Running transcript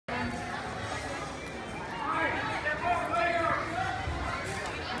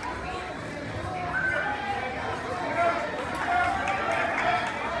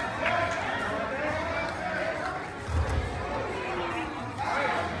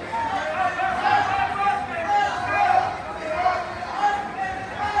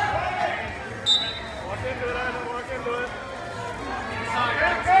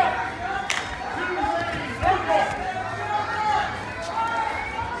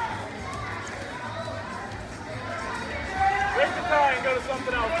Break the tie and go to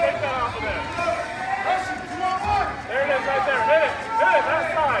something else. Take that off of there. There it is right there. Hit it. Hit it. That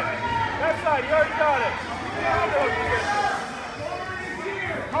side. That side. You already got it.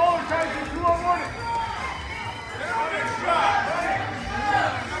 Cole, Tyson, 2-on-1 it. Nice shot.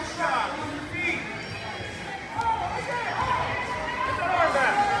 Nice shot. Move your feet. Get that arm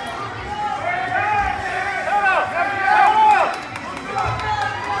back. Head up.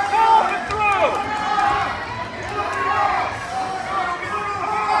 Pull it through.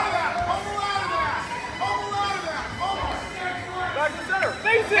 Back to center.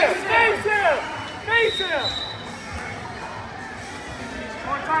 Face him. Face him. Face him.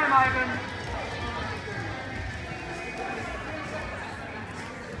 More time, Ivan.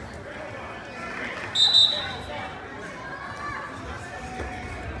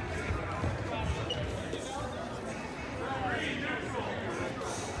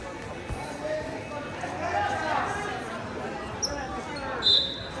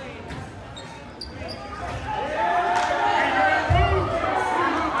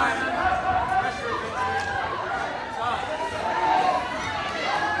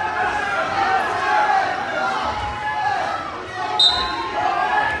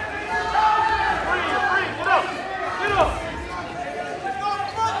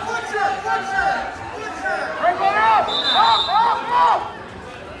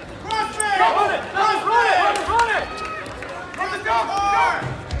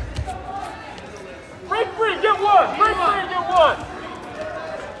 Break free, get one! Break free and get one!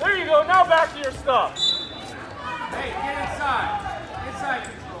 There you go, now back to your stuff. Hey, get inside. Inside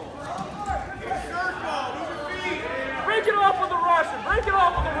control. Get circle, move your feet. Break it off with the Russian, break it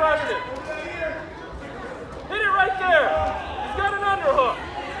off with the Russian. Hit it right there. He's got an underhook.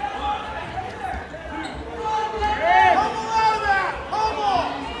 Hey, pummel out of that! Pummel!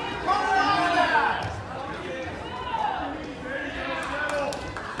 Pummel out of that!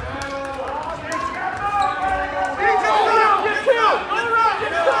 Get two! Go around,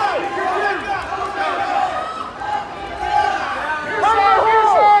 get two! Head in the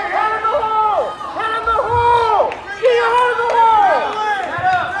hole! Head in the hole! Head in the hole! Get your head in the hole! Head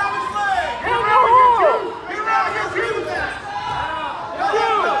up! Grab his leg! Head in the hole! Get around and get two with that!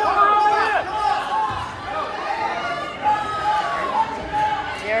 Two! Come around it!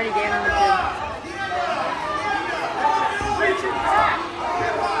 They already gave him the two. Reach it back!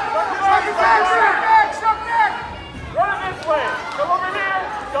 Back, Back, back, back! Stop back! run it this way. Come over here.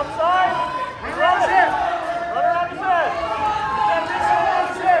 Jump side. Run Run around his it. head! Run around his head. You can't reach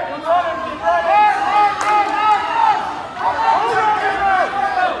around his head. Keep running. Keep running. Run, run, run, run, run! Hold on his head.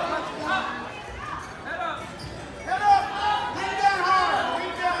 Head up! Lean down hard!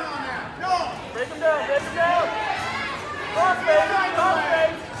 Lean down on that! No! Break him down. Break him down. Cross face. Cross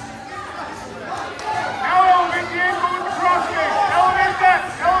face. Now elevate the ankle with the cross face! Elevate that!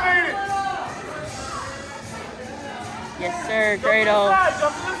 Elevate it! Yes, sir. Jump to Great the old. side.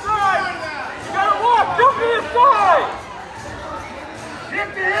 Jump to the side. You gotta walk. Jump to the side. Hip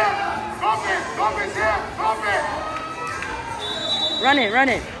to hip! Bump it! Bump his hip! Bump it! Run it, run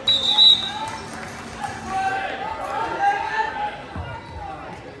it.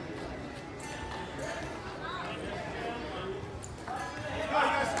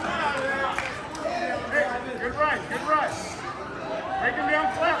 Hey, good run, good run. Break him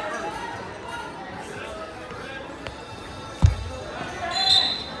down flat first.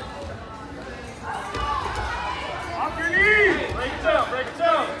 Off your knees! Break it down. Break it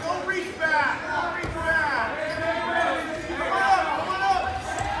down. Don't reach back! Don't reach back! Come on up! Come on up!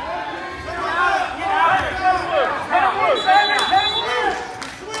 Come on up! Head him loose. Head him loose. Head him loose!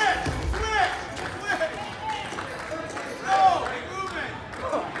 Switch! Switch! Switch! No! Keep moving!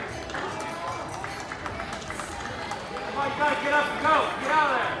 Come on, you gotta get up and go. Get out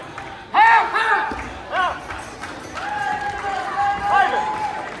of there. Half! Half! Out. Ivan.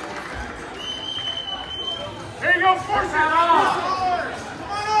 There you go, force it! Out. Push hard!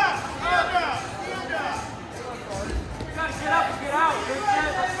 Come on up! Stand up! Stand up! You gotta get up and get out. Big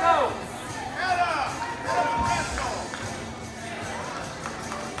Ted, let's go. Head up! Head up and wrestle!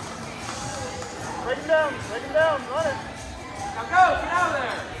 Break him down. Break him down. Run it. Now go. Get out of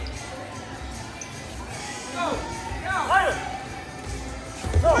there. Go. Get out. Ivan.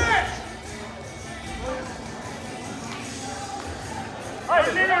 Go. Switch!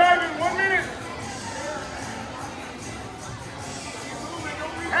 Ivan. 1 minute, Ivan! 1 minute!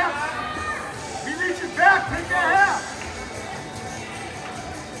 Half! He reaches back, take that half!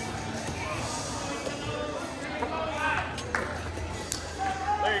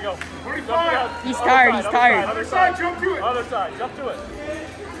 There you go. 45. He's tired, he's tired. Other side, jump to it! Other side, jump to it.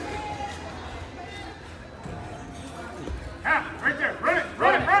 Half!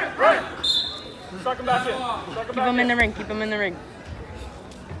 Suck him back in. Keep him in the ring. Keep him in the ring.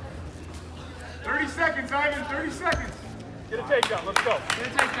 30 seconds, Ivan. 30 seconds. Get a takedown. Let's go. Get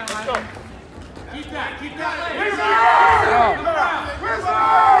a takedown, Let's go. Ivan. Keep that leg. Where's the Go. Where's the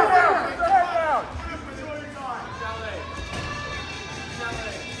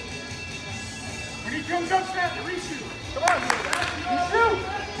When he comes up, snap the reshoot. Come on. Shoot.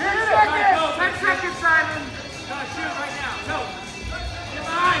 10 seconds. 10 seconds, Simon. Go, shoot right now. Go. Get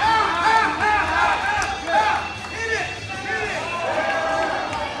behind. Hit it. Hit it.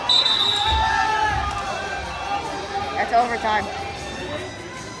 That's overtime.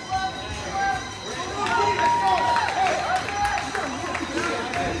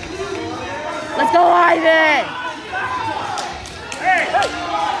 Let's go, Ivan! Hey. Let's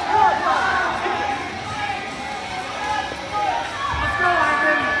go,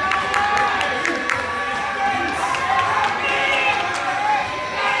 Ivan.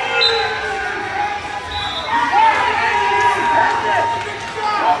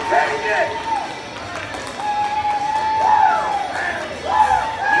 Take it.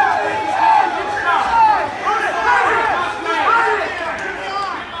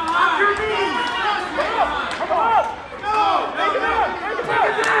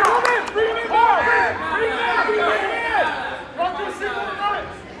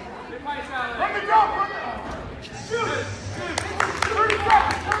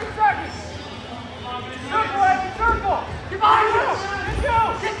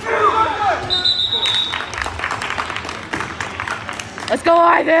 Let's go,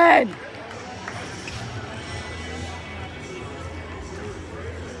 Ivan!